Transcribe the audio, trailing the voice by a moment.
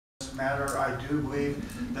matter. I do believe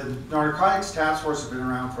the Narcotics Task Force has been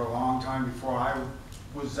around for a long time before I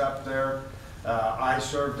was up there. I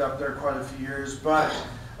served up there quite a few years, but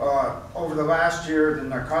over the last year, the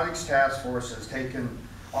Narcotics Task Force has taken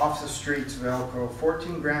off the streets of Elko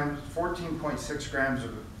 14.6 grams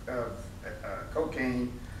of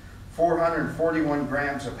cocaine, 441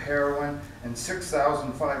 grams of heroin, and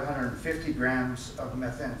 6,550 grams of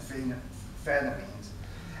methamphetamines.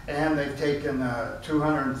 And they've taken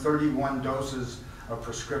 231 doses of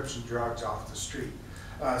prescription drugs off the street.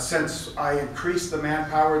 Since I increased the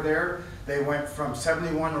manpower there, they went from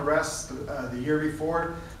 71 arrests the year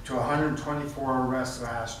before to 124 arrests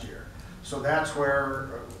last year. So that's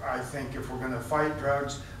where I think if we're going to fight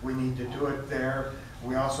drugs, we need to do it there.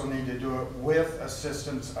 We also need to do it with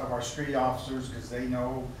assistance of our street officers because they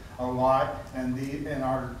know a lot, and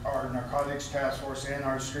our Narcotics Task Force and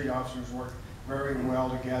our street officers work very well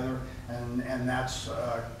together, and that's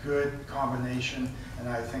a good combination, and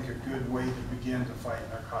I think a good way to begin to fight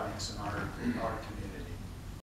narcotics in our community.